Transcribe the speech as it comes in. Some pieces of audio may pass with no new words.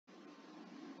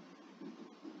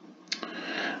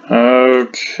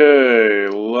Okay,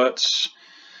 let's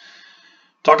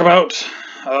talk about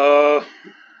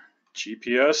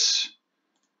GPS,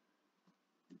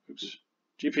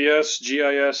 GPS,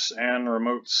 GIS, and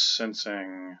remote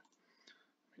sensing.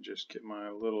 Let me just get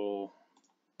my little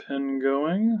pen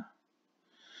going.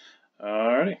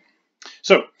 Alrighty.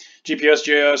 So, GPS,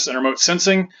 GIS, and remote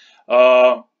sensing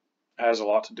has a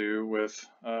lot to do with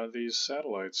these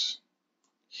satellites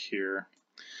here.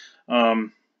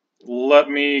 Let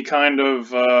me kind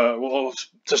of, well,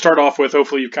 to start off with,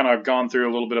 hopefully you've kind of gone through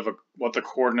a little bit of what the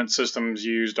coordinate systems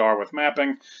used are with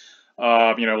mapping,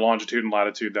 longitude and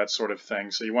latitude, that sort of thing.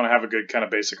 So you want to have a good kind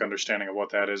of basic understanding of what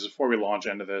that is before we launch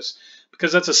into this,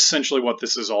 because that's essentially what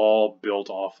this is all built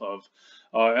off of.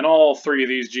 And all three of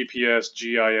these, GPS,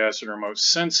 GIS, and remote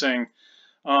sensing,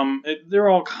 they're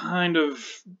all kind of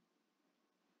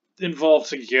involved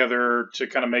together to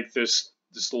kind of make this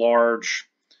large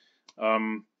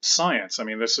science. I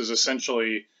mean, this is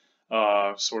essentially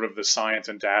sort of the science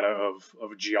and data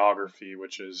of geography,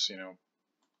 which is,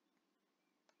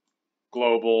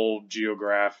 global,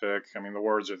 geographic. I mean, the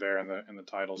words are there in the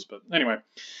titles. But anyway,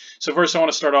 so first I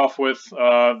want to start off with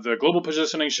the Global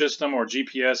Positioning System, or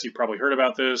GPS. You've probably heard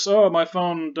about this. Oh, my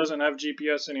phone doesn't have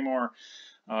GPS anymore.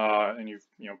 And you've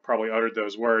probably uttered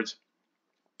those words.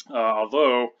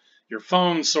 Although your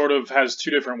phone sort of has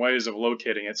two different ways of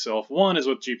locating itself. One is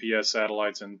with GPS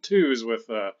satellites, and two is with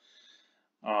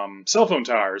cell phone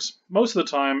towers. Most of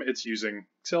the time it's using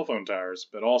cell phone towers,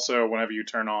 but also whenever you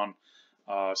turn on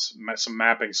some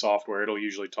mapping software, it'll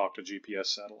usually talk to GPS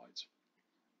satellites.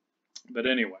 But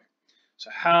anyway, so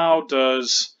how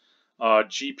does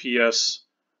GPS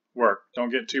work? Don't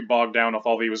get too bogged down with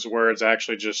all these words. I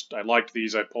liked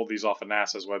these. I pulled these off of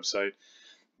NASA's website.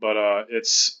 But it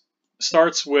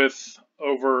starts with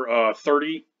over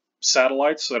 30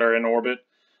 satellites that are in orbit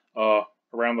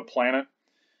around the planet.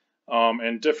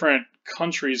 And different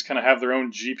countries kind of have their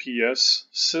own GPS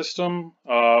system.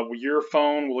 Your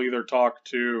phone will either talk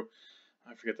to,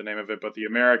 I forget the name of it, but the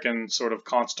American sort of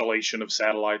constellation of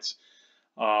satellites.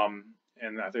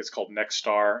 And I think it's called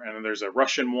Nexstar. And then there's a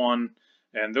Russian one.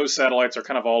 And those satellites are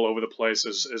kind of all over the place,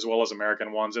 as well as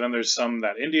American ones. And then there's some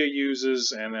that India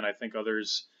uses, and then I think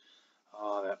others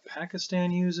that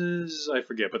Pakistan uses. I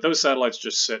forget. But those satellites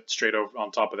just sit straight over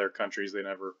on top of their countries. They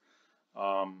never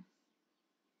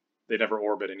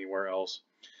orbit anywhere else.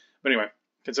 But anyway,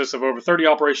 consists of over 30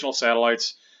 operational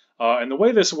satellites. And the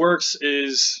way this works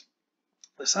is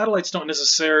the satellites don't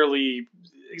necessarily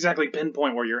exactly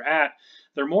pinpoint where you're at.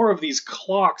 They're more of these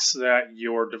clocks that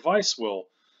your device will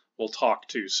talk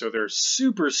to. So they're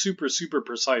super, super, super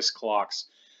precise clocks.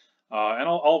 And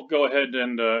I'll go ahead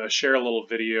and share a little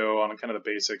video on kind of the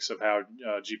basics of how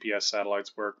GPS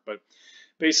satellites work. But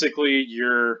basically,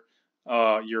 your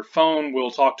phone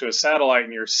will talk to a satellite,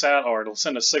 and or it'll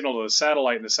send a signal to the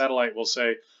satellite, and the satellite will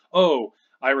say, "Oh,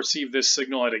 I received this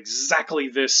signal at exactly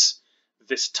this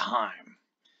time."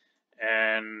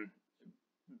 And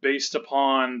based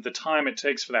upon the time it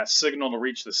takes for that signal to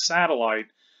reach the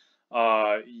satellite,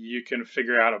 you can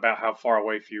figure out about how far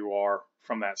away you are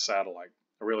from that satellite.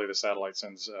 Really, the satellite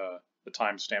sends the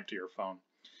timestamp to your phone.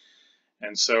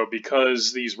 And so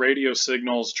because these radio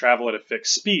signals travel at a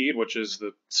fixed speed, which is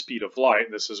the speed of light,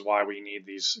 this is why we need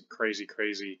these crazy,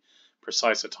 crazy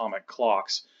precise atomic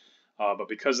clocks. But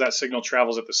because that signal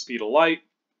travels at the speed of light,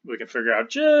 we can figure out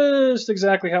just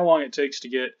exactly how long it takes to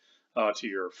get to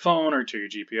your phone or to your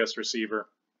GPS receiver.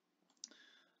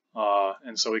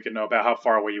 And so we can know about how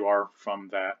far away you are from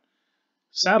that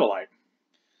satellite.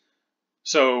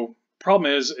 So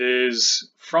problem is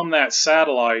from that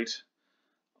satellite,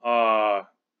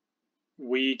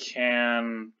 we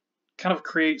can kind of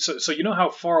create, so you know how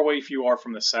far away you are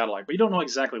from the satellite, but you don't know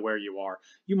exactly where you are.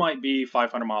 You might be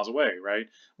 500 miles away, right?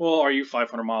 Well, are you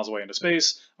 500 miles away into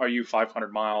space? Are you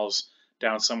 500 miles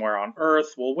down somewhere on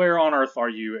Earth? Well, where on Earth are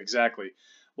you exactly?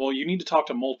 Well, you need to talk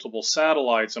to multiple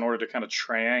satellites in order to kind of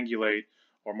triangulate,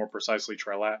 or more precisely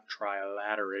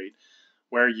trilaterate,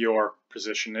 where your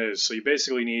position is. So you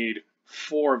basically need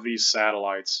 4 of these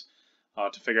satellites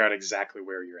to figure out exactly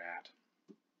where you're at.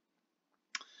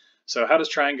 So how does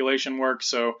triangulation work?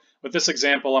 So with this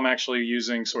example, I'm actually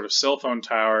using sort of cell phone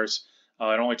towers.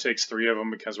 It only takes 3 of them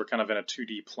because we're kind of in a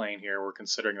 2D plane here. We're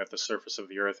considering that the surface of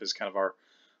the Earth is kind of our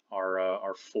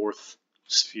fourth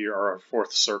sphere, or our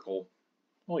fourth circle.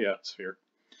 Well, yeah, sphere.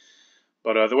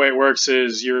 But the way it works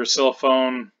is your cell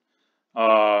phone,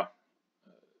 where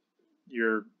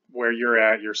you're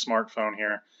at, your smartphone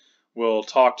here, will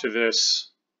talk to this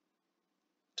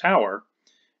tower,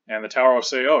 and the tower will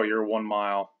say, "Oh, you're 1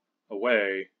 mile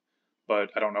away," but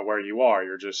I don't know where you are.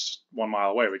 You're just 1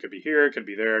 mile away. We could be here, it could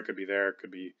be there, it could be there, it could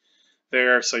be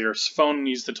there. So your phone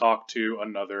needs to talk to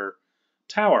another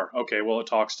tower. Okay, well, it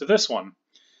talks to this one.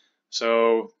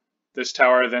 So this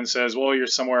tower then says, well, you're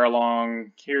somewhere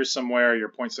along here somewhere,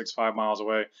 you're 0.65 miles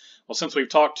away. Well, since we've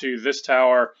talked to this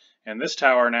tower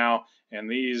now, and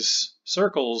these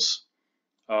circles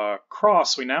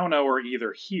cross, we now know we're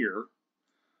either here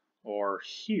or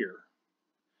here.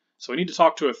 So we need to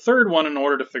talk to a third one in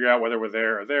order to figure out whether we're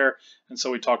there or there. And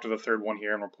so we talk to the third one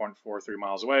here, and we're 0.43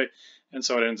 miles away. And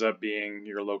so it ends up being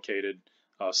you're located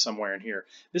somewhere in here.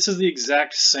 This is the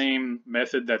exact same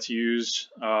method that's used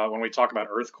when we talk about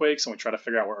earthquakes and we try to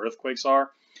figure out where earthquakes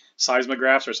are.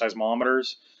 Seismographs or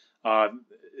seismometers.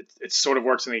 It sort of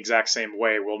works in the exact same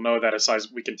way. We'll know that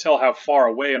we can tell how far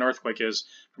away an earthquake is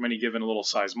from any given little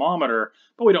seismometer,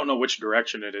 but we don't know which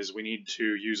direction it is. We need to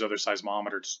use other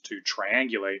seismometers to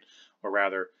triangulate, or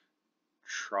rather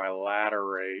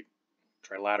trilateration.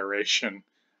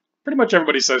 Pretty much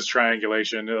everybody says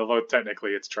triangulation, although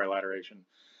technically it's trilateration.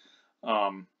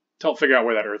 To help figure out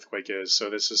where that earthquake is. So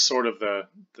this is sort of the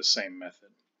same method.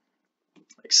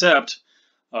 Except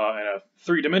in a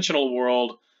three-dimensional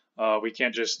world, we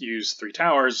can't just use 3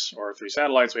 towers or 3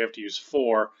 satellites. We have to use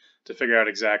 4 to figure out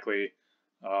exactly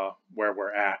where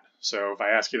we're at. So if I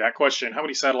ask you that question, how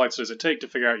many satellites does it take to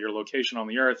figure out your location on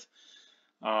the Earth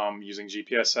using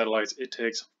GPS satellites? It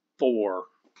takes 4.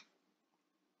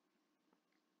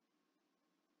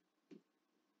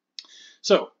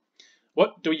 So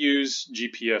what do we use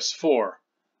GPS for?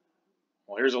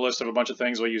 Well, here's a list of a bunch of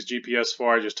things we use GPS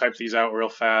for. I just typed these out real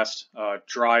fast.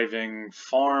 Driving,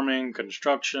 farming,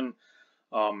 construction,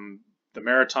 the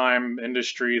maritime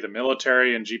industry, the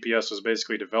military, and GPS was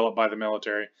basically developed by the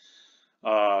military.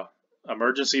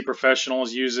 Emergency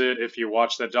professionals use it. If you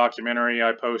watch that documentary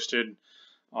I posted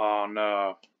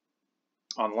on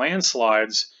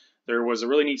landslides, there was a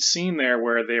really neat scene there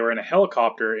where they were in a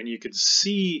helicopter and you could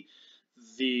see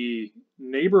the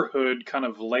neighborhood kind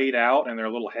of laid out in their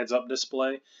little heads-up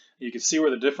display. You could see where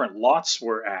the different lots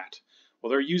were at. Well,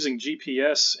 they're using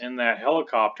GPS in that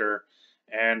helicopter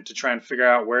and to try and figure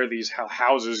out where these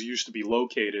houses used to be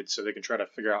located so they can try to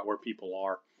figure out where people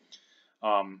are.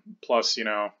 Plus, you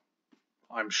know,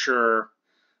 I'm sure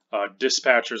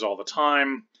dispatchers all the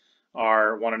time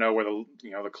want to know where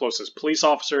the closest police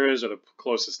officer is or the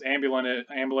closest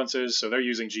ambulance is, so they're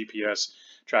using GPS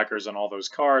trackers on all those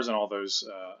cars and all those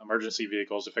emergency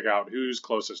vehicles to figure out who's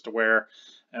closest to where.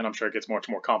 And I'm sure it gets much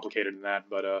more complicated than that,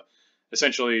 but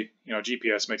essentially, you know,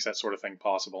 GPS makes that sort of thing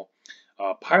possible.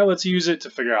 Pilots use it to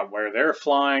figure out where they're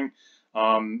flying.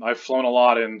 I've flown a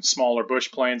lot in smaller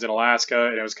bush planes in Alaska,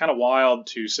 and it was kind of wild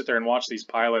to sit there and watch these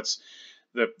pilots.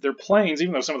 Their planes,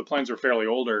 even though some of the planes were fairly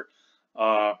older,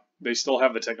 they still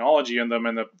have the technology in them,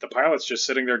 and the pilot's just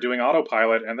sitting there doing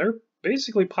autopilot, and they're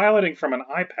basically piloting from an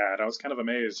iPad. I was kind of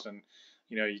amazed, and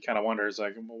you know, you kind of wonder, it's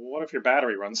like, well, what if your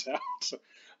battery runs out?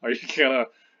 Are you gonna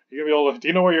be able to? Do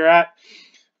you know where you're at?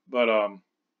 But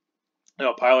you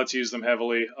know, pilots use them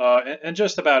heavily, and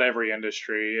just about every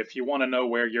industry. If you want to know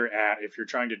where you're at, if you're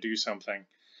trying to do something,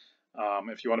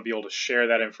 if you want to be able to share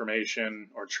that information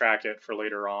or track it for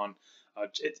later on,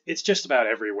 it's just about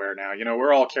everywhere now. You know,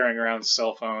 we're all carrying around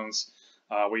cell phones.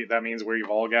 That means we've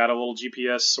all got a little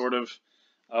GPS sort of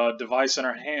device in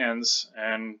our hands,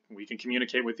 and we can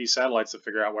communicate with these satellites to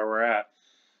figure out where we're at.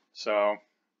 So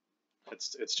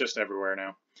it's just everywhere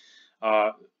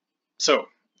now. So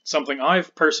something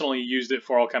I've personally used it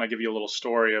for, I'll kind of give you a little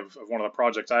story of one of the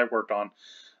projects I've worked on,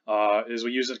 is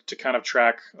we use it to kind of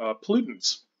track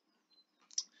pollutants.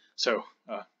 So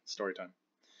story time.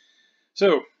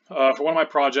 So for one of my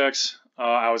projects,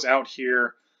 I was out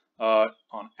here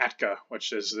on Atka,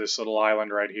 which is this little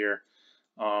island right here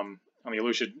on the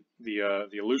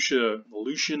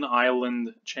Aleutian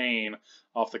Island chain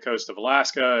off the coast of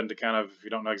Alaska. And to kind of, if you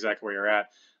don't know exactly where you're at,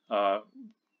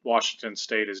 Washington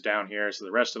State is down here, so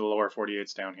the rest of the lower 48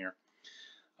 is down here.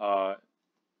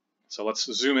 So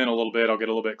let's zoom in a little bit. I'll get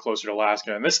a little bit closer to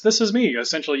Alaska. And this is me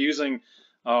essentially using,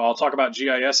 I'll talk about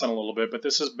GIS in a little bit, but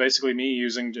this is basically me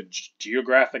using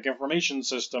geographic information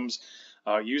systems,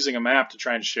 using a map to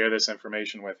try and share this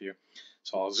information with you.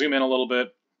 So I'll zoom in a little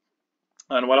bit.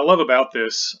 And what I love about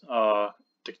this, to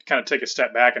kind of take a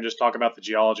step back and just talk about the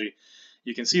geology,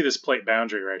 you can see this plate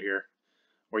boundary right here,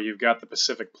 where you've got the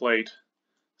Pacific plate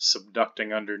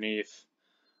subducting underneath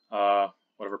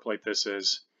whatever plate this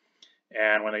is.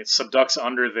 And when it subducts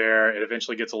under there, it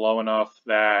eventually gets low enough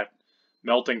that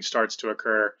melting starts to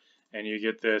occur, and you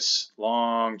get this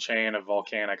long chain of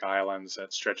volcanic islands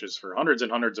that stretches for hundreds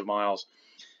and hundreds of miles.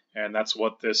 And that's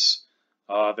what this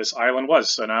this island was.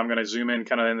 So now I'm going to zoom in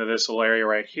kind of into this little area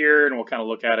right here, and we'll kind of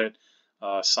look at it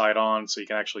side on so you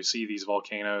can actually see these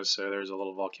volcanoes. So there's a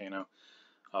little volcano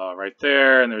right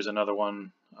there, and there's another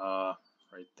one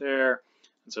right there.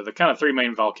 And so the kind of three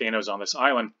main volcanoes on this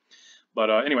island. But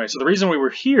anyway, so the reason we were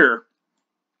here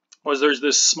was there's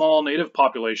this small native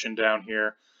population down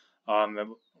here on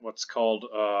the, what's called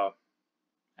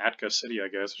Atka City, I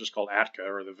guess. It's just called Atka,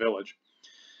 or the village.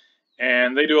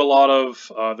 And they do a lot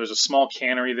of, there's a small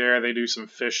cannery there. They do some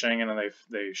fishing, and then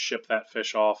they ship that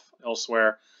fish off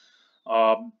elsewhere.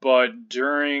 But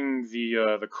during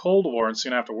the Cold War and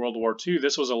soon after World War II,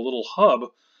 this was a little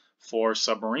hub for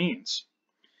submarines.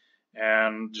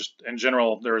 And just in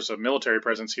general, there was a military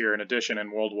presence here in addition in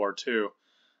World War II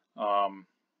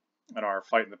in our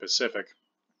fight in the Pacific.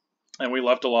 And we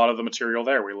left a lot of the material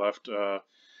there. We left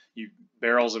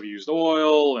barrels of used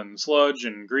oil and sludge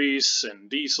and grease and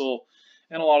diesel,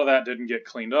 and a lot of that didn't get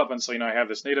cleaned up. And so, I have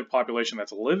this native population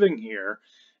that's living here,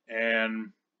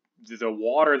 and the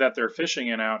water that they're fishing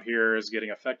in out here is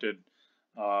getting affected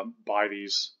by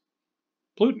these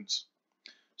pollutants.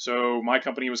 So my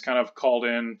company was kind of called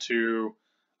in to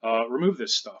remove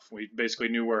this stuff. We basically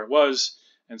knew where it was,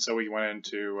 and so we went in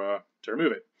to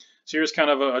remove it. So here's kind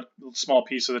of a small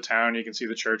piece of the town. You can see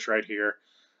the church right here.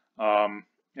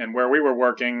 And where we were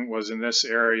working was in this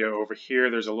area over here.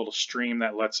 There's a little stream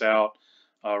that lets out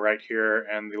right here,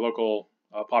 and the local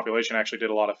population actually did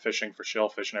a lot of fishing for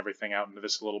shellfish and everything out into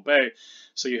this little bay.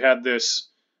 So you had this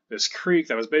creek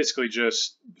that was basically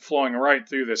just flowing right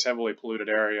through this heavily polluted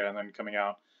area and then coming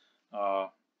out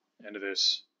into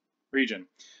this region.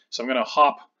 So I'm going to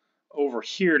hop over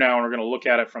here now, and we're going to look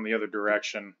at it from the other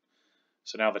direction.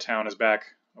 So now the town is back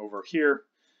over here,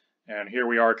 and here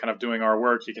we are kind of doing our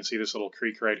work. You can see this little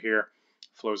creek right here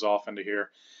flows off into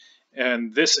here.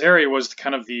 And this area was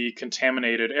kind of the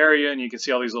contaminated area, and you can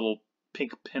see all these little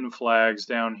pink pin flags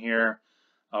down here.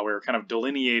 We were kind of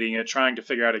delineating it, trying to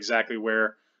figure out exactly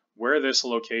where this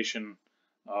location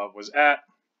was at.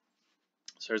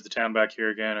 So there's the town back here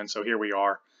again, and so here we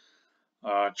are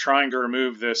trying to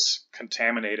remove this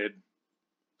contaminated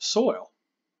soil.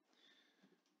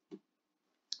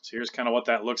 So here's kind of what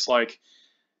that looks like.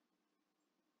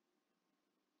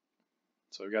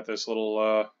 So we've got this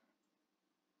little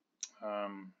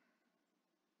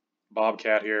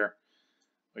bobcat here.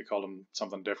 We called him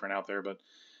something different out there, but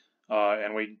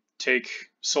and we take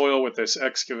soil with this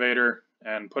excavator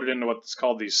and put it into what's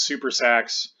called these super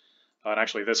sacks. And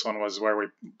actually, this one was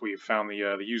where we found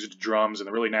the used drums and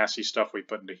the really nasty stuff we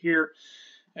put into here.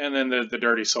 And then the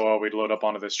dirty soil we'd load up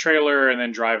onto this trailer and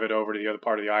then drive it over to the other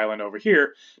part of the island over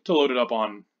here to load it up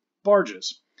on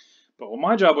barges. But what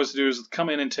my job was to do is come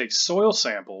in and take soil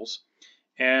samples,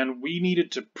 and we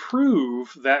needed to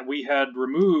prove that we had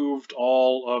removed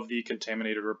all of the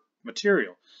contaminated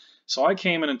material. So I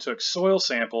came in and took soil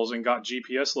samples and got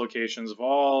GPS locations of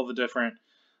all the different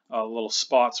little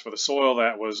spots for the soil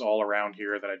that was all around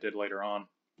here that I did later on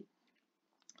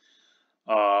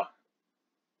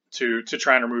to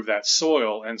try and remove that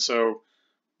soil. And so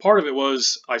part of it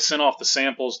was I sent off the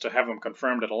samples to have them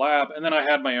confirmed at a lab, and then I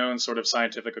had my own sort of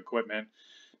scientific equipment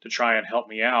to try and help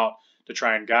me out, to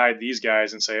try and guide these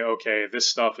guys and say, okay, this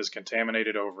stuff is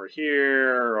contaminated over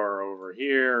here or over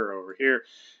here or over here.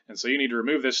 And so you need to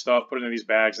remove this stuff, put it in these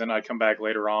bags. Then I'd come back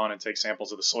later on and take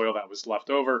samples of the soil that was left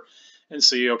over and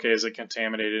see, okay, is it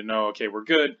contaminated? No, okay, we're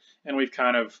good. And we've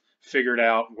kind of figured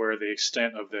out where the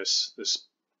extent of this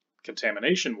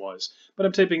contamination was. But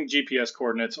I'm taking GPS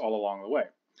coordinates all along the way.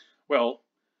 Well,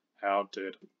 how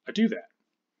did I do that?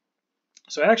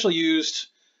 So I actually used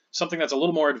something that's a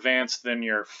little more advanced than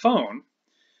your phone.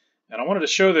 And I wanted to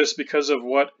show this because of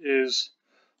what is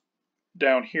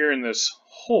down here in this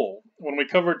hole. When we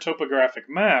covered topographic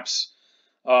maps,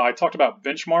 I talked about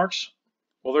benchmarks.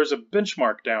 Well, there's a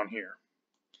benchmark down here.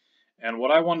 And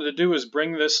what I wanted to do is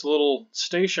bring this little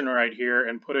station right here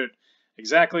and put it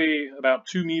exactly about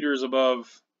 2 meters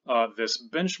above this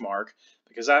benchmark,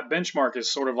 because that benchmark is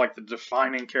sort of like the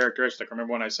defining characteristic.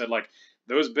 Remember when I said like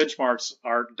those benchmarks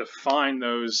define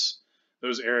those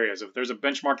areas. If there's a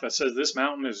benchmark that says this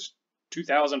mountain is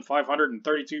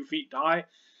 2,532 feet high,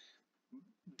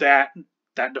 that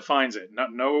defines it.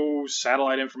 No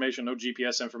satellite information, no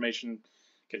GPS information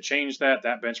can change that.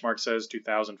 That benchmark says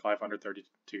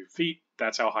 2,532 feet.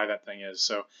 That's how high that thing is.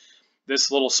 So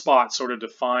this little spot sort of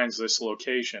defines this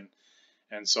location.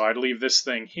 And so I'd leave this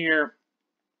thing here.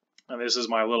 And this is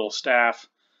my little staff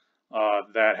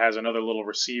that has another little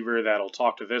receiver that'll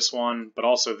talk to this one. But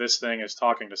also this thing is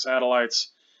talking to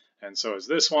satellites. And so is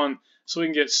this one. So we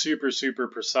can get super, super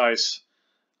precise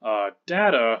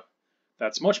data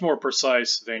that's much more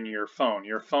precise than your phone.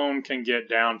 Your phone can get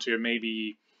down to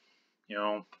maybe,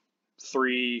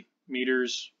 3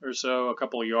 meters or so, a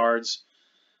couple of yards.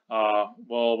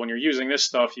 Well, when you're using this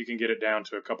stuff, you can get it down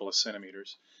to a couple of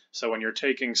centimeters. So when you're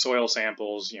taking soil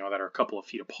samples, that are a couple of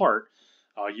feet apart,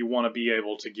 you want to be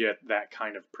able to get that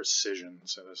kind of precision.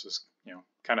 So this is,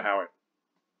 kind of how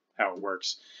it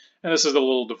works. And this is the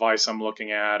little device I'm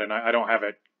looking at, and I don't have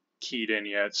it keyed in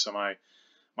yet, so my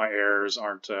errors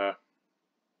aren't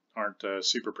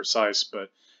super precise.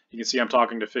 But you can see I'm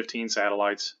talking to 15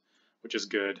 satellites, which is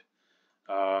good.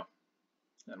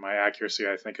 And my accuracy,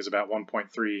 I think, is about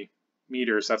 1.3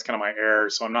 meters. That's kind of my error,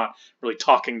 so I'm not really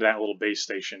talking to that little base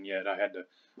station yet. I had to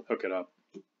hook it up.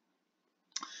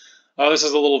 This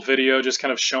is a little video just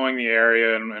kind of showing the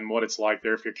area and what it's like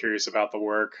there if you're curious about the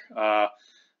work.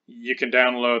 You can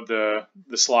download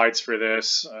the slides for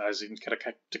this as you can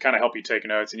to kind of help you take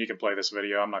notes, and you can play this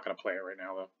video. I'm not going to play it right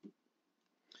now, though.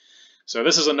 So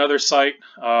this is another site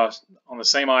on the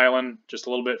same island, just a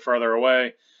little bit further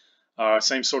away.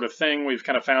 Same sort of thing. We've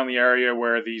kind of found the area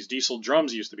where these diesel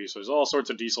drums used to be. So there's all sorts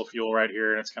of diesel fuel right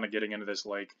here, and it's kind of getting into this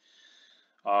lake.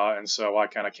 And so I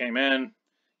kind of came in,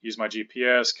 used my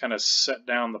GPS, kind of set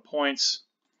down the points,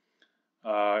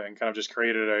 and kind of just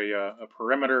created a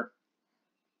perimeter.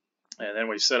 And then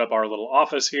we set up our little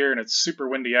office here, and it's super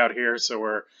windy out here, so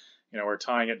we're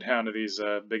tying it down to these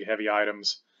big heavy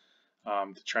items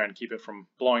to try and keep it from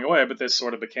blowing away. But this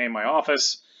sort of became my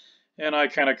office. And I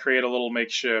kind of create a little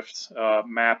makeshift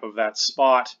map of that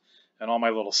spot and all my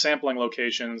little sampling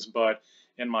locations. But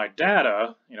in my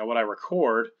data, what I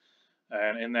record,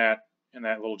 and in that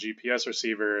little GPS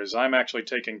receiver is I'm actually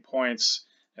taking points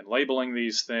and labeling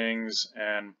these things,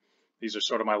 and these are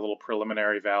sort of my little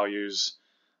preliminary values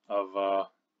of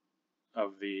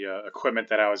the equipment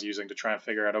that I was using to try and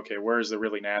figure out, okay, where's the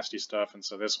really nasty stuff? And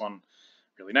so this one,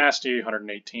 really nasty,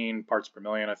 118 parts per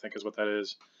million, I think is what that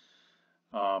is.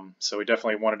 So we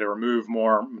definitely wanted to remove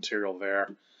more material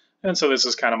there. And so this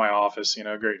is kind of my office,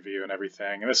 great view and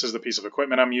everything. And this is the piece of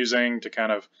equipment I'm using to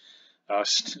kind of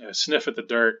sniff at the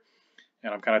dirt.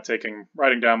 And I'm kind of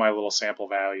writing down my little sample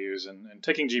values and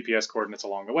taking GPS coordinates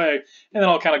along the way. And then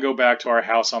I'll kind of go back to our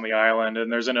house on the island.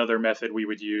 And there's another method we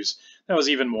would use that was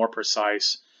even more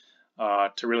precise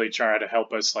to really try to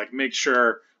help us make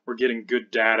sure we're getting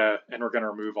good data, and we're going to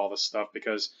remove all this stuff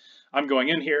because I'm going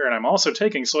in here and I'm also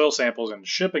taking soil samples and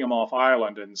shipping them off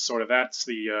island, and sort of that's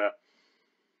the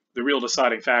real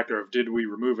deciding factor of did we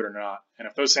remove it or not. And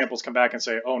if those samples come back and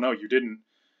say, oh no, you didn't,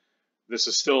 this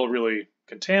is still really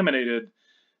contaminated,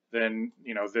 then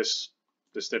this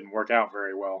didn't work out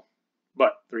very well.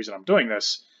 But the reason I'm doing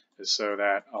this is so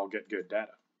that I'll get good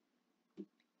data.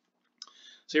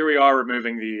 So here we are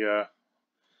removing the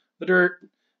dirt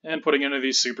and putting into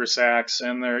these super sacks,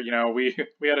 and there, we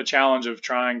had a challenge of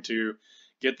trying to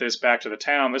get this back to the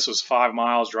town. This was 5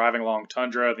 miles driving along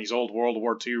tundra, these old World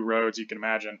War II roads. You can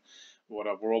imagine what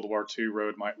a World War II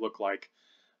road might look like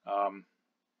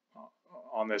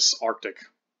on this Arctic,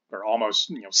 or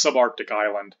almost subarctic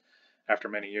island. After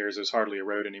many years, there's hardly a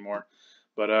road anymore.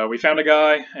 But we found a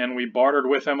guy, and we bartered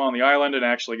with him on the island, and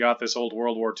actually got this old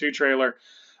World War II trailer.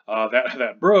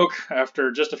 That broke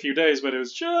after just a few days, but it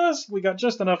was we got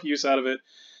just enough use out of it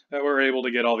that we were able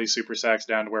to get all these super sacks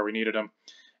down to where we needed them.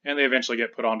 And they eventually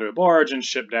get put onto a barge and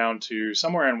shipped down to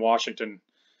somewhere in Washington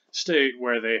State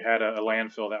where they had a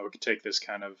landfill that would take this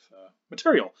kind of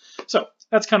material. So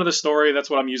that's kind of the story. That's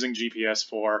what I'm using GPS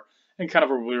for, and kind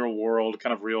of a real world,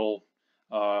 kind of real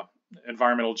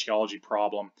environmental geology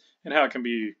problem, and how it can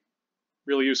be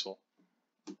really useful.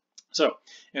 So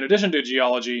in addition to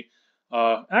geology,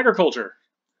 agriculture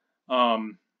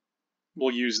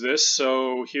will use this.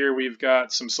 So here we've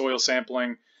got some soil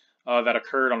sampling that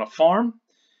occurred on a farm,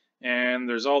 and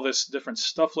there's all this different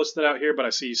stuff listed out here, but I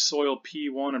see soil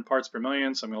P1 and parts per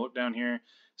million, so I'm going to look down here,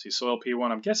 see soil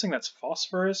P1. I'm guessing that's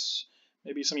phosphorus.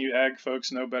 Maybe some of you ag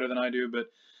folks know better than I do,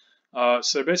 but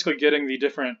so they're basically getting the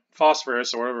different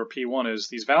phosphorus, or whatever P1 is,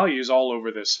 these values all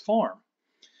over this farm.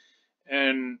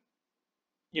 And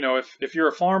if you're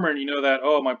a farmer and you know that,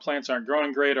 oh, my plants aren't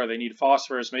growing great, or they need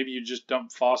phosphorus, maybe you just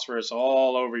dump phosphorus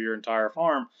all over your entire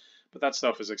farm, but that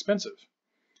stuff is expensive.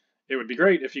 It would be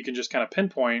great if you can just kind of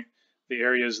pinpoint the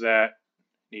areas that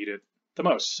need it the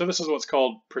most. So this is what's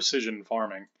called precision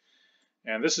farming.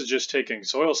 And this is just taking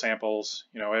soil samples,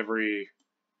 every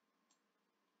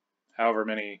however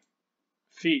many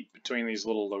feet between these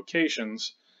little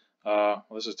locations. Well,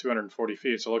 this is 240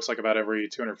 feet, so it looks like about every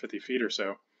 250 feet or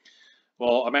so.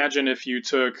 Well, imagine if you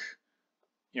took,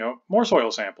 more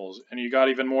soil samples and you got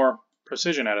even more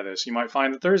precision out of this. You might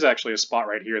find that there's actually a spot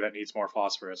right here that needs more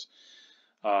phosphorus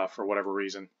for whatever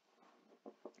reason.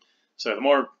 So the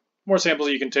more samples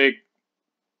you can take,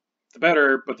 the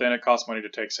better, but then it costs money to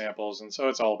take samples, and so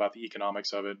it's all about the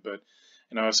economics of it. But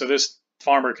so this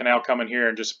farmer can now come in here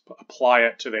and just apply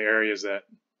it to the areas that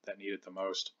need it the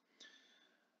most.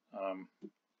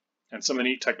 And some of the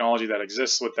neat technology that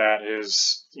exists with that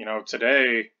is,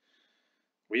 today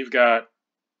we've got,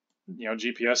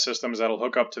 GPS systems that'll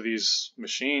hook up to these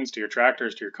machines, to your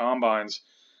tractors, to your combines,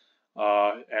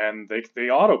 and they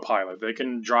autopilot. They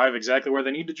can drive exactly where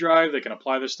they need to drive. They can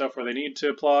apply this stuff where they need to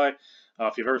apply.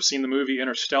 If you've ever seen the movie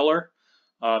Interstellar,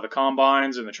 the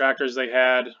combines and the tractors they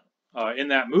had in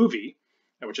that movie,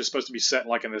 which is supposed to be set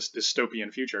like in this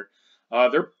dystopian future,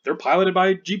 they're piloted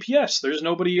by GPS. There's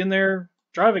nobody in there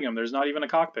driving them. There's not even a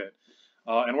cockpit.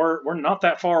 And we're not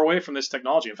that far away from this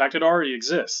technology. In fact, it already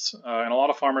exists. And a lot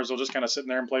of farmers will just kind of sit in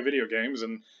there and play video games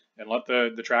and let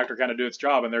the tractor kind of do its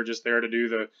job, and they're just there to do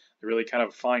the really kind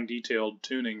of fine detailed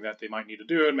tuning that they might need to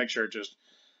do and make sure it just,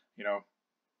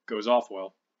 goes off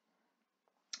well.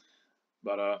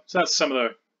 But so that's some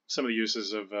of the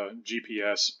uses of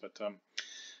GPS. But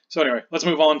so anyway, let's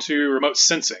move on to remote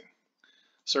sensing.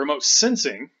 So remote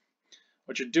sensing,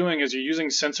 what you're doing is you're using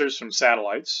sensors from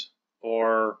satellites,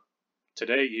 or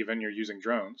today even you're using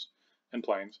drones and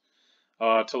planes,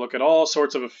 to look at all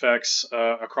sorts of effects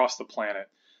across the planet.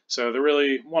 So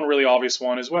one really obvious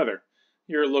one is weather.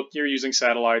 You're using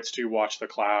satellites to watch the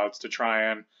clouds to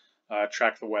try and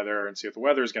track the weather and see what the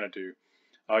weather is going to do.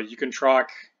 You can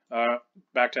track,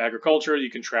 back to agriculture,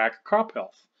 you can track crop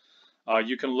health.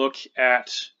 You can look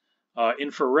at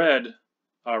infrared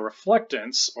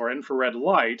reflectance or infrared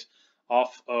light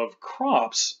off of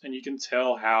crops, and you can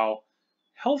tell how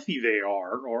healthy they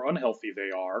are or unhealthy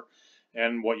they are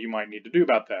and what you might need to do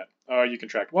about that. You can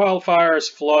track wildfires,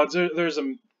 floods. There's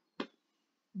a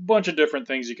bunch of different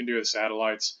things you can do with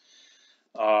satellites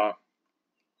to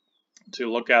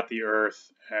look at the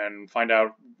Earth and find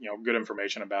out good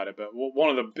information about it. But one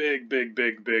of the big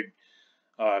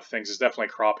things is definitely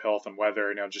crop health and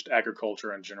weather, just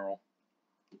agriculture in general.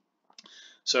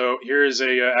 So here's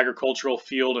a agricultural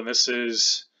field, and this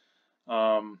is,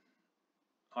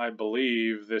 I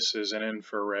believe this is an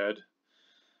infrared.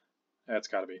 That's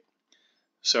got to be.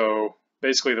 So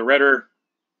basically, the redder,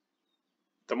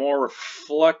 the more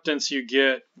reflectance you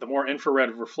get, the more infrared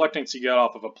reflectance you get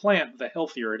off of a plant, the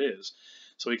healthier it is.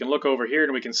 So we can look over here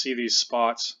and we can see these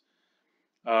spots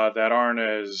that aren't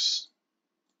as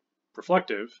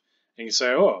reflective. And you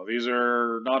say, oh, these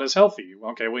are not as healthy.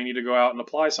 Okay, we need to go out and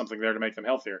apply something there to make them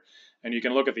healthier. And you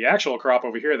can look at the actual crop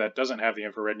over here that doesn't have the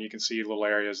infrared, and you can see little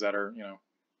areas that are, you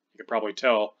could probably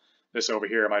tell this over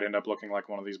here might end up looking like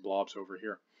one of these blobs over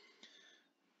here.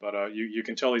 But you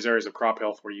can tell these areas of crop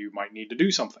health where you might need to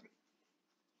do something.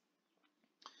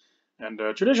 And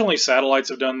traditionally, satellites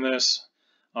have done this.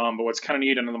 But what's kind of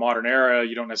neat in the modern era,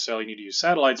 you don't necessarily need to use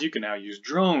satellites. You can now use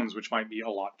drones, which might be a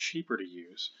lot cheaper to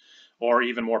use, or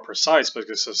even more precise,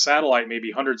 because a satellite may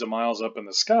be hundreds of miles up in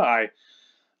the sky,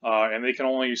 and they can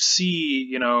only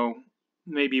see,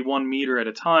 maybe 1 meter at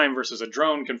a time, versus a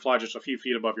drone can fly just a few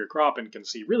feet above your crop and can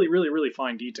see really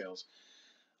fine details.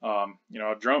 A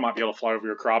drone might be able to fly over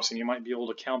your crops, and you might be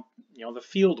able to count, the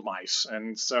field mice.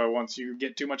 And so once you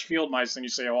get too much field mice, then you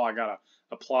say, oh, I gotta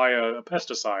apply a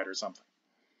pesticide or something.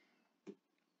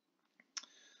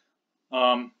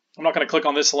 I'm not going to click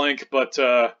on this link, but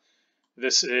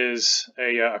this is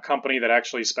a company that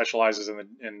actually specializes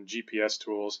in GPS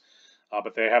tools,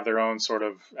 but they have their own sort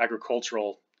of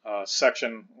agricultural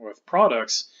section with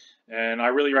products, and I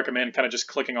really recommend kind of just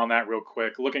clicking on that real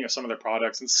quick, looking at some of their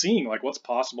products and seeing like what's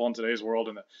possible in today's world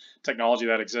and the technology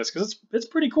that exists, because it's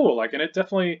pretty cool. Like, and it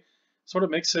definitely sort of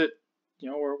makes it,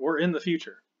 we're in the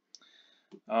future.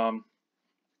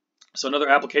 So another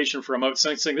application for remote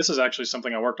sensing, this is actually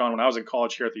something I worked on when I was in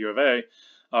college here at the U of A.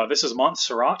 This is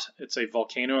Montserrat. It's a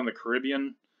volcano in the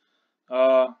Caribbean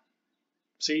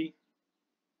Sea,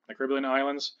 the Caribbean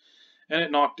islands, and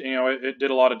it knocked, it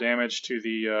did a lot of damage to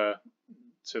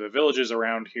the villages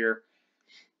around here.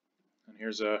 And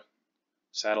here's a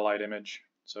satellite image.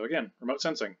 So again, remote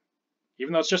sensing.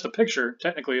 Even though it's just a picture,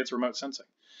 technically it's remote sensing.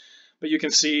 But you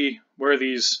can see where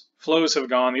these flows have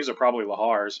gone. These are probably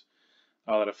lahars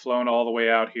that have flown all the way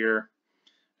out here,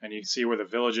 and you can see where the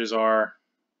villages are,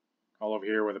 all over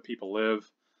here where the people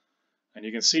live. And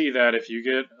you can see that if you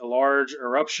get a large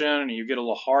eruption and you get a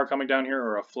lahar coming down here,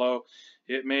 or a flow,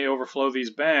 it may overflow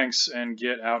these banks and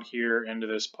get out here into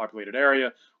this populated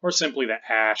area, or simply the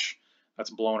ash that's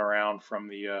blown around from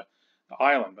the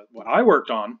island. But what I worked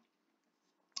on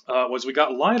was we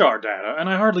got LiDAR data, and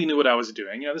I hardly knew what I was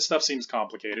doing. This stuff seems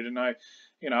complicated, and I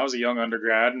was a young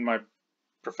undergrad, and my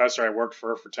professor I worked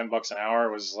for $10 an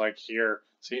hour was like, here,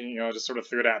 see, you know, just sort of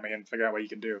threw it at me and figure out what you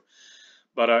can do.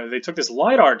 But they took this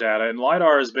LiDAR data, and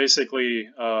LiDAR is basically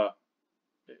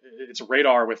it's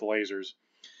radar with lasers.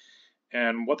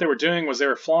 And what they were doing was they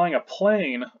were flying a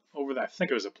plane over I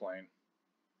think it was a plane.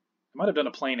 It might have been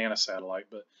a plane and a satellite,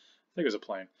 but I think it was a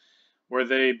plane, where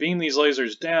they beam these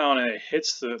lasers down and it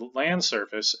hits the land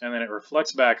surface, and then it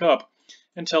reflects back up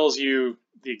and tells you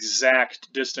the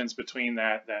exact distance between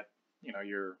that you know,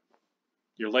 your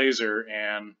laser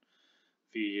and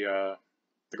the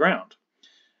ground.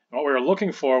 And what we were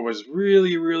looking for was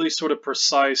really, really sort of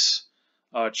precise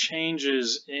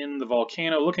changes in the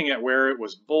volcano, looking at where it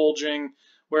was bulging,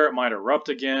 where it might erupt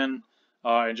again,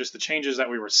 and just the changes that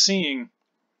we were seeing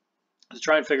to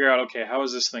try and figure out, okay, how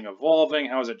is this thing evolving?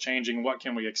 How is it changing? What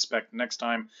can we expect next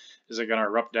time? Is it going to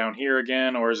erupt down here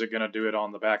again, or is it going to do it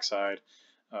on the backside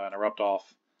and erupt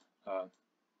off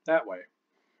that way?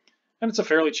 And it's a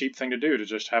fairly cheap thing to do, to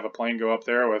just have a plane go up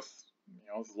there with, you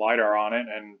know, LiDAR on it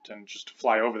and just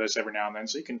fly over this every now and then,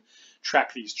 so you can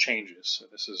track these changes. So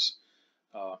this is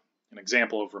an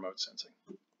example of remote sensing.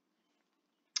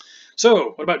 So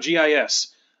what about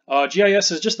GIS?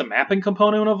 GIS is just the mapping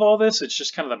component of all this. It's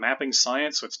just kind of the mapping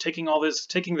science. So it's taking all this,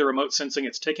 taking the remote sensing,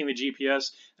 it's taking the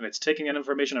GPS, and it's taking that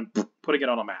information and putting it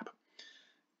on a map.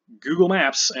 Google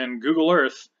Maps and Google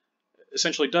Earth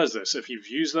essentially does this. If you've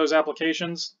used those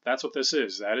applications, that's what this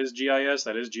is. That is GIS,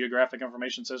 that is Geographic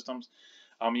Information Systems.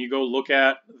 You go look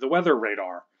at the weather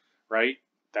radar, right?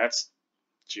 That's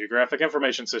Geographic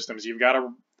Information Systems. You've got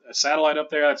a satellite up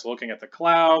there that's looking at the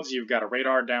clouds. You've got a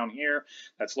radar down here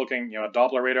that's looking, you know, a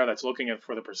Doppler radar that's looking at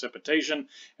for the precipitation,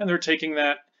 and they're taking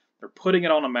that, they're putting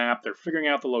it on a map, they're figuring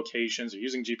out the locations, they're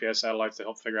using GPS satellites to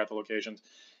help figure out the locations,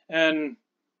 and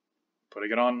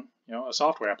putting it on, you know, a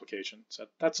software application. So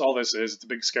that's all this is. It's a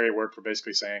big scary word for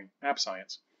basically saying map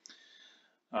science.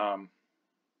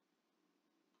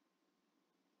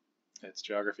 It's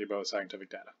geography, both scientific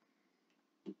data.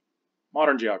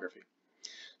 Modern geography.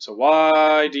 So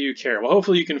why do you care? Well,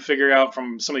 hopefully you can figure out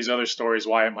from some of these other stories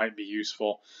why it might be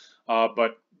useful.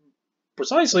 But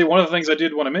precisely one of the things I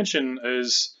did want to mention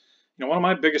is, you know, one of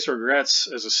my biggest regrets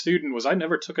as a student was I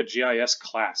never took a GIS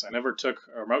class. I never took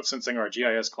a remote sensing or a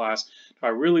GIS class. I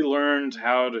really learned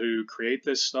how to create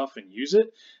this stuff and use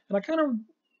it. And I kind of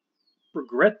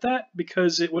regret that,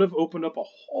 because it would have opened up a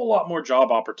whole lot more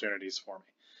job opportunities for me.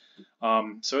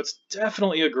 So it's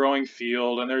definitely a growing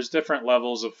field, and there's different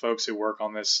levels of folks who work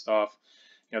on this stuff.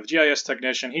 You know, the GIS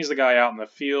technician, he's the guy out in the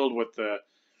field with the,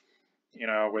 you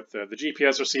know, with the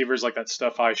GPS receivers, like that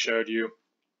stuff I showed you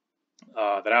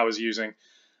that I was using.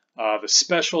 The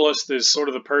specialist is sort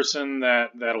of the person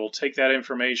that will take that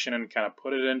information and kind of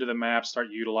put it into the map, start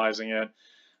utilizing it.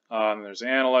 And there's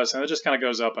analysts, and it just kind of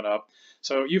goes up and up.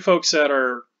 So you folks that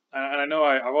are, and I know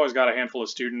I've always got a handful of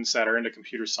students that are into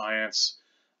computer science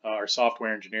or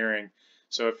software engineering.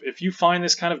 So if you find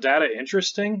this kind of data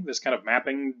interesting, this kind of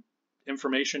mapping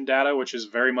information data, which is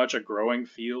very much a growing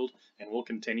field and will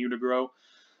continue to grow,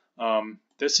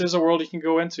 this is a world you can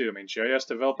go into. I mean, GIS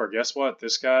developer, guess what?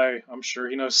 This guy, I'm sure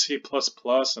he knows C++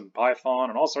 and Python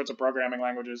and all sorts of programming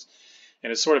languages,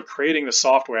 and it's sort of creating the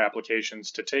software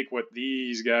applications to take what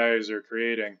these guys are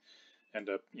creating and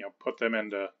to, you know, put them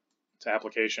into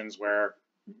applications where,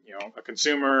 you know, a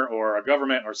consumer or a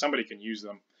government or somebody can use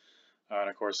them. And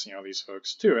of course, you know, these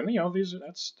folks too. And, you know,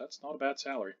 that's not a bad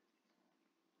salary.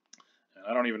 And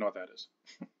I don't even know what that is.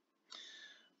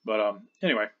 But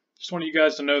anyway, just wanted you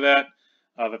guys to know that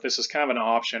this is kind of an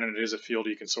option, and it is a field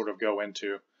you can sort of go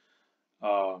into.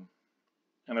 And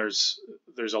there's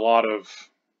a lot of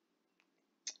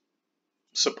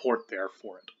support there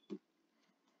for it.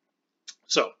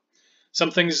 So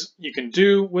some things you can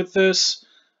do with this.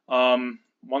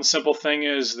 One simple thing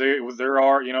is there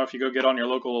are, you know, if you go get on your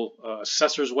local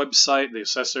assessor's website, the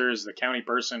assessor is the county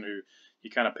person who you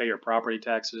kind of pay your property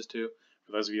taxes to,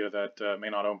 for those of you that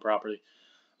may not own property.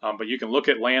 But you can look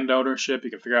at land ownership. You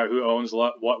can figure out who owns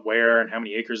what, where, and how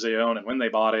many acres they own and when they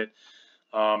bought it.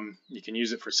 You can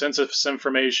use it for census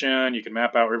information. You can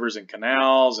map out rivers and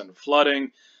canals and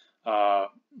flooding.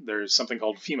 There's something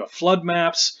called FEMA flood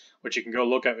maps, which you can go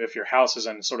look at if your house is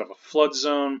in sort of a flood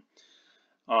zone.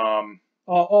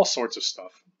 All sorts of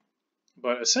stuff.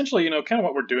 But essentially, you know, kind of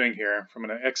what we're doing here from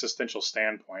an existential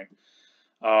standpoint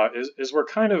is we're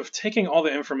kind of taking all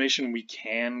the information we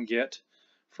can get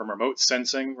from remote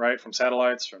sensing, right, from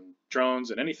satellites, from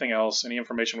drones, and anything else, any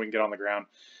information we can get on the ground,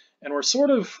 and we're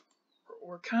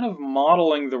kind of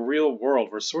modeling the real world.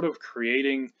 We're sort of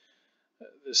creating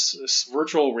this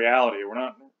virtual reality. We're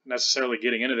not necessarily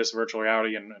getting into this virtual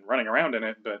reality and running around in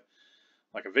it, but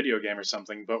like a video game or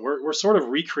something, but we're sort of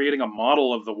recreating a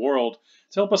model of the world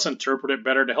to help us interpret it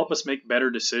better, to help us make better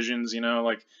decisions, you know,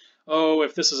 like, oh,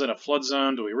 if this is in a flood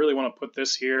zone, do we really want to put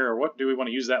this here, or what do we want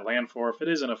to use that land for if it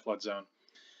is in a flood zone?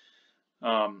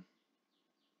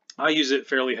 I use it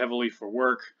fairly heavily for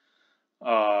work,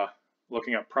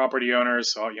 looking up property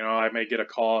owners. So, you know, I may get a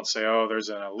call and say, oh, there's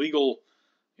an illegal,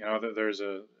 you know, there's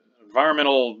a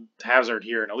environmental hazard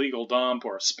here, an illegal dump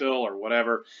or a spill or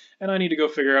whatever, and I need to go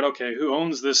figure out, okay, who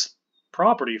owns this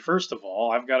property? First of all,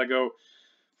 I've got to go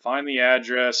find the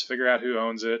address, figure out who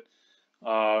owns it,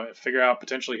 figure out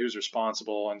potentially who's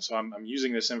responsible, and so I'm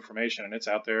using this information, and it's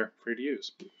out there for you to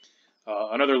use.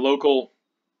 Another local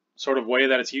sort of way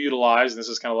that it's utilized, and this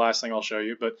is kind of the last thing I'll show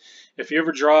you, but if you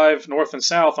ever drive north and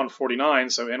south on 49,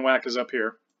 so NWACC is up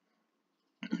here,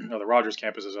 no, the Rogers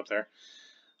campus is up there,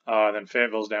 then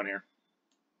Fayetteville's down here,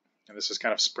 and this is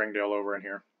kind of Springdale over in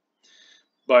here.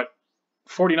 But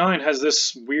 49 has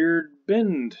this weird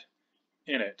bend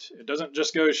in it. It doesn't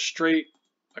just go straight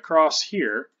across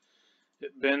here,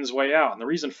 it bends way out, and the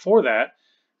reason for that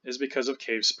is because of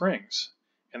Cave Springs.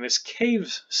 And this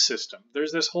cave system,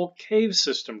 there's this whole cave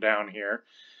system down here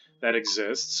that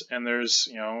exists, and there's,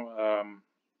 you know,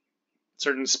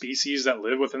 certain species that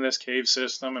live within this cave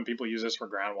system, and people use this for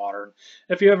groundwater.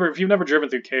 If you've never driven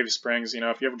through Cave Springs, you know,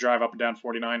 if you ever drive up and down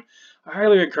 49, I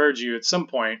highly encourage you at some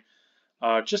point,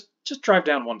 just drive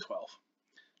down 112.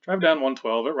 Drive down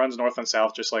 112. It runs north and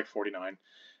south just like 49,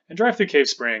 and drive through Cave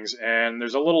Springs. And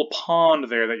there's a little pond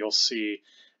there that you'll see.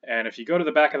 And if you go to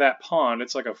the back of that pond,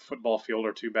 it's like a football field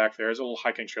or two back there. There's a little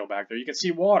hiking trail back there. You can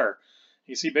see water.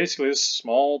 You see basically this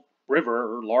small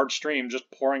river or large stream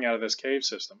just pouring out of this cave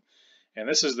system. And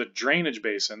this is the drainage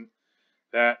basin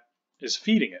that is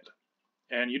feeding it.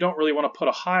 And you don't really want to put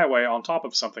a highway on top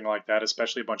of something like that,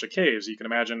 especially a bunch of caves. You can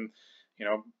imagine, you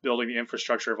know, building the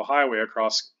infrastructure of a highway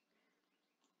across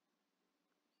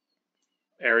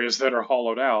areas that are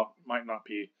hollowed out might not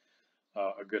be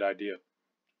a good idea.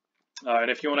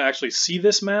 And if you want to actually see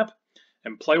this map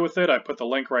and play with it, I put the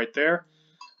link right there.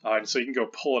 And so you can go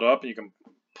pull it up, and you can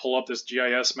pull up this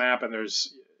GIS map, and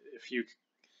there's, if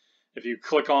you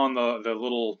click on the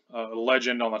little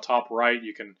legend on the top right,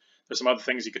 there's some other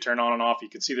things you could turn on and off. You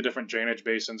can see the different drainage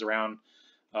basins around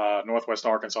northwest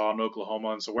Arkansas and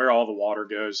Oklahoma, and so where all the water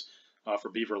goes for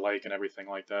Beaver Lake and everything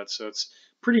like that. So it's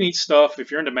pretty neat stuff.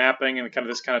 If you're into mapping and kind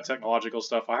of this kind of technological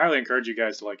stuff, I highly encourage you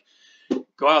guys to like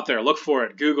go out there, look for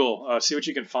it, Google, see what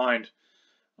you can find.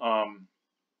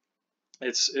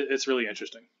 It's really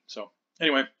interesting. So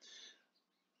anyway,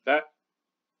 that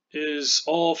is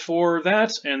all for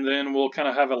that, and then we'll kind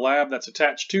of have a lab that's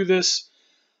attached to this,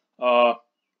 and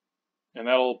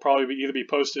that'll probably either be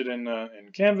posted in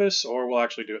Canvas, or we'll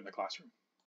actually do it in the classroom.